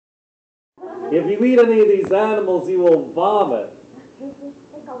If you eat any of these animals, you will vomit.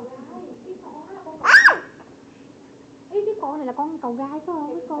 Cái con này là con cầu gai phải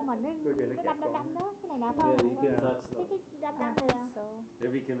không? Cái con mà nó đâm đó, cái này nè phải Yeah, không? you can touch them. Cái đâm này nè.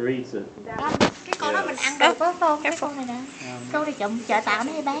 If you can reach it. Cái con đó mình ăn được phải không? Cái con này nè. Con đi chợ tạo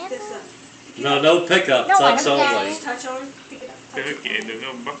nó hay bán. No, no pickup, touch only. Cái kệ đừng có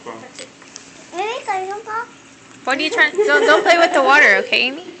bắt con. What are you trying? Don't play with the water, okay,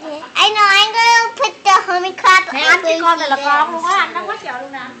 Amy? I know. I'm gonna put the honey crab. Nè anh cái con này là con luôn á, anh nó quá trời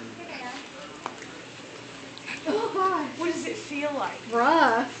luôn nè. What does it feel like?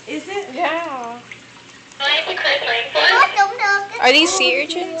 Rough. Is it? Yeah. Are these sea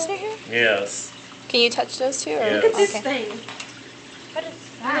urchins right here? Yes. Can you touch those too? Or? Yeah. Look at this Okay. thing.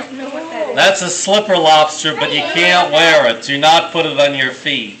 I don't know what that is. That's a slipper lobster, but you can't wear it. Do not put it on your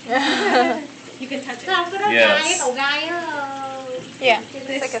feet. You can touch it. Không, cái đó Yes. gai, cái cầu gai á. Yeah,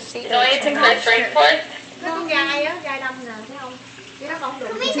 it's like a sea No, it's urchin. a monster. Nó con gai á, gai đâm nè, thấy không? Cái đó không được.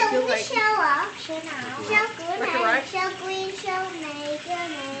 Can we do the show up? Show good night, show green, show này, show này,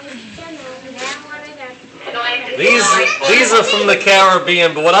 show này. These are from the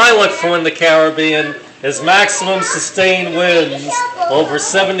Caribbean, but what I look for in the Caribbean is maximum sustained winds over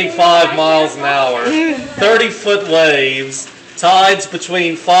 75 miles an hour, 30-foot waves, tides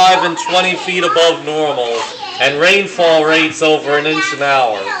between 5 and 20 feet above normal, and rainfall rates over an inch an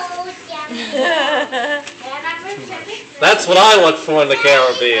hour. That's what I look for in the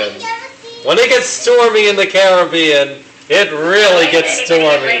Caribbean. When it gets stormy in the Caribbean, it really gets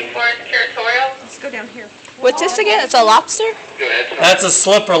stormy. Let's go down here. What's this again? It's a lobster? That's a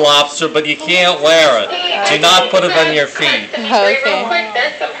slipper lobster, but you can't wear it. Do not put it on your feet. Okay.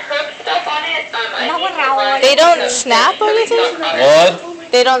 There's some herb stuff on it. They don't snap or anything?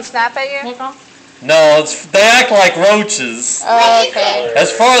 What? They don't snap at you? No, they act like roaches. Oh, okay.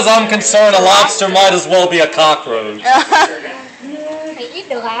 As far as I'm concerned, a lobster might as well be a cockroach. Thì ít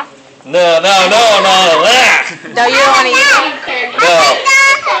được hả? No. No, you don't want to eat them? No.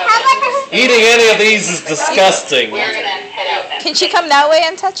 Eating any of these is disgusting. Can she come that way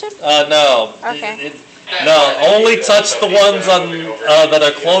and touch him? No. Okay. No, only touch the ones on that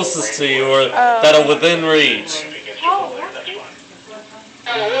are closest to you or that are within reach.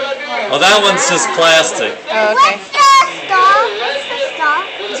 Oh, that one's just plastic. Oh, okay.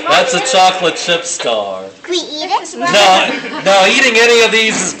 That's a chocolate chip star. Can we eat it? No, eating any of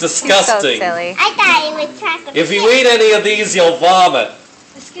these is So disgusting. silly. I thought it was chocolate. If you eat any of these, you'll vomit.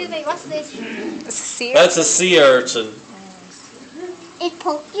 Excuse me, what's this? It's a sea That's a sea urchin. It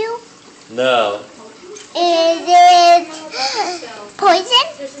poked you? No. Is it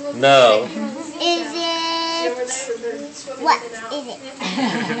poison? No. Is it... What is it?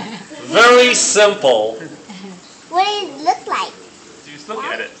 Very simple. What does it look like? Just look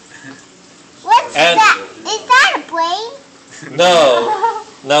at it. What's And- that? Is that a brain?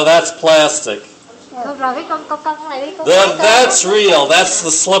 No, that's plastic. Rồi cái con này đi. That's real. That's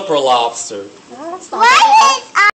the slipper lobster. What is